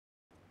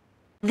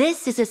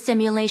This is a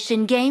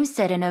simulation game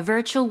set in a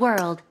virtual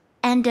world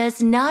and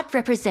does not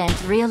represent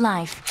real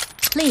life.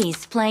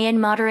 Please play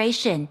in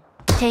moderation,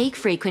 take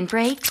frequent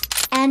breaks,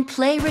 and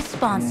play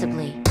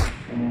responsibly.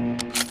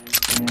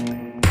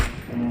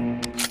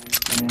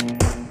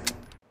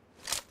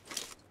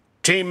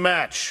 Team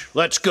match,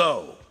 let's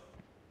go.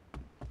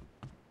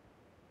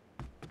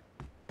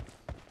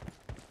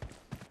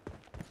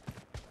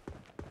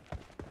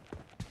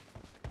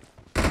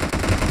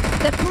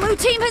 The blue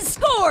team has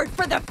scored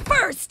for the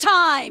first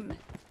time!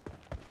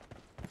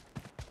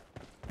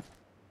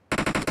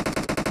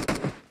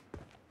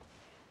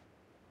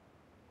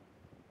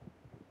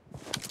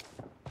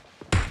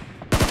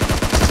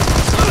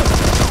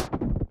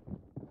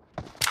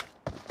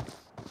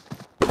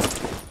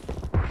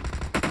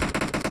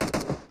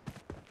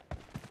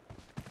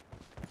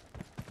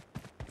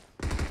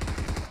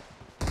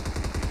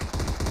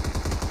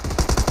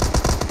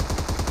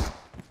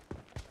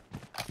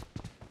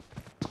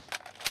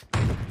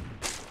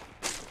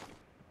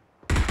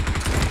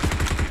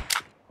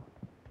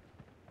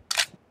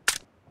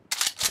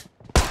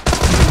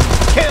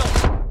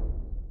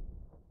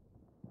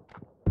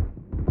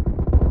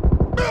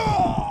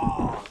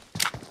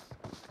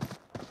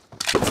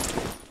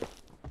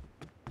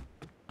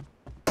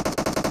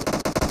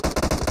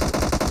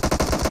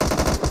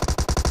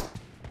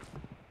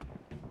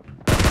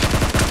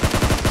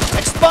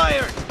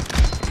 Expired!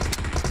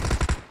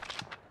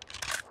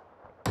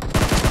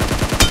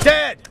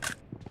 Dead!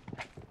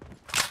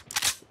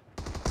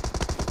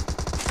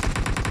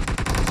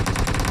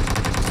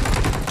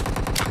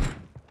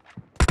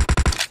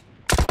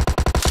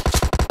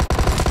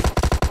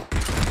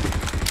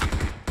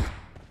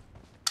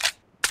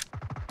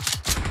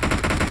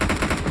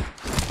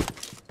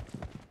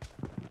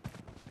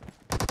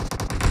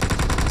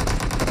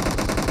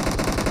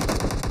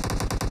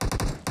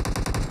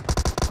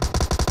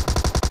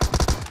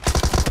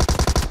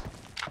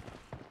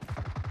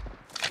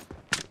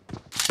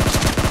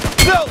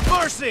 No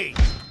mercy!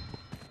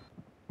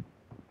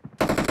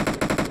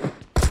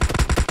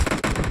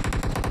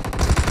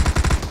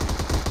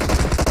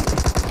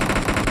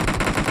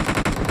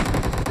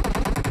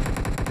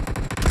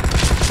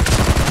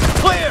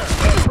 Clear!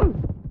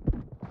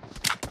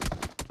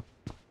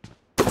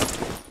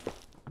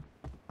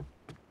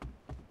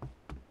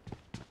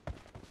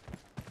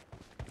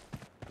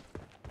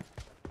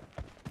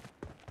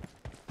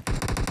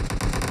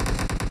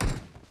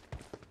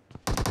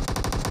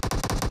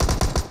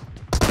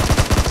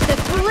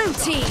 Blue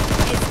team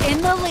is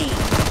in the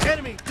lead.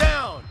 Enemy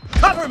down!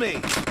 Cover me!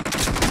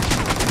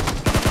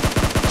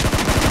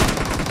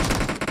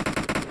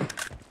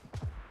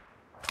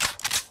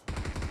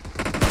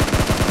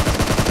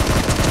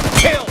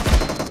 Kill!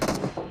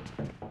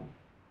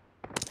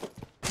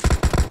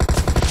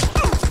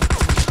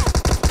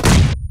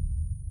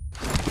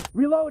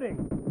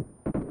 Reloading!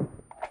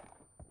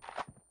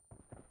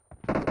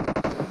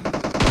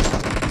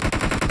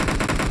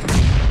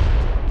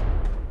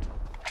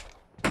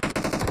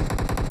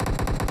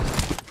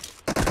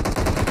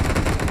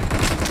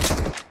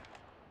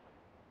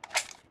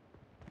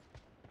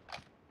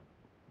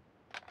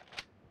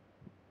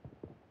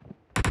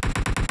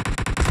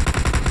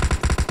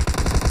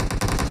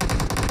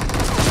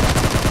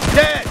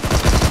 Dead!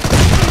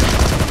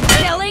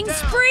 Killing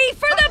spree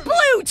for the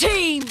blue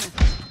team!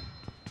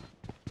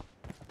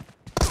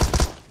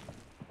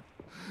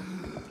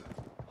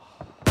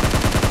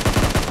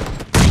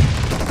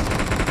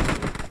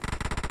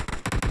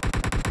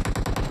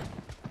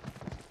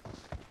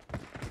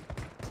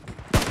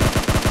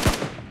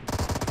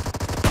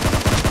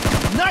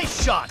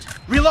 Nice shot!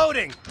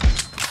 Reloading!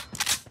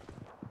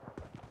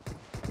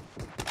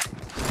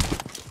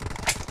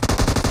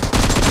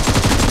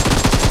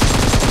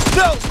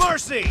 No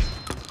mercy!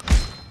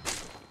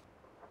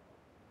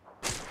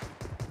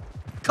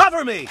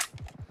 Cover me!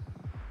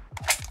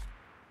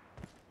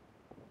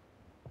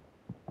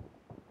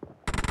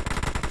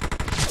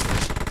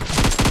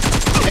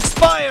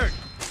 Expired!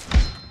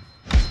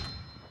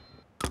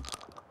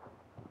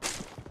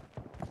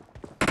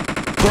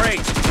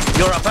 Great!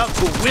 You're about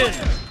to win!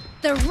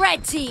 The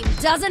red team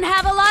doesn't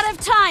have a lot of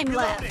time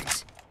Reloading.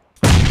 left.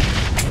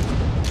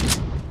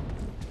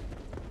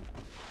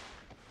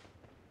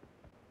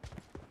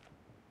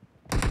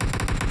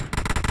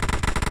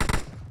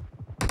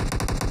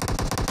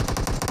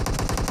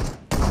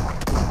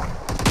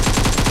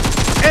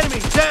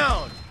 Enemy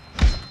down!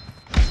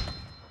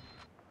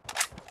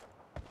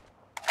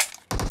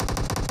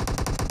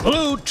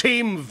 Blue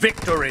team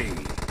victory!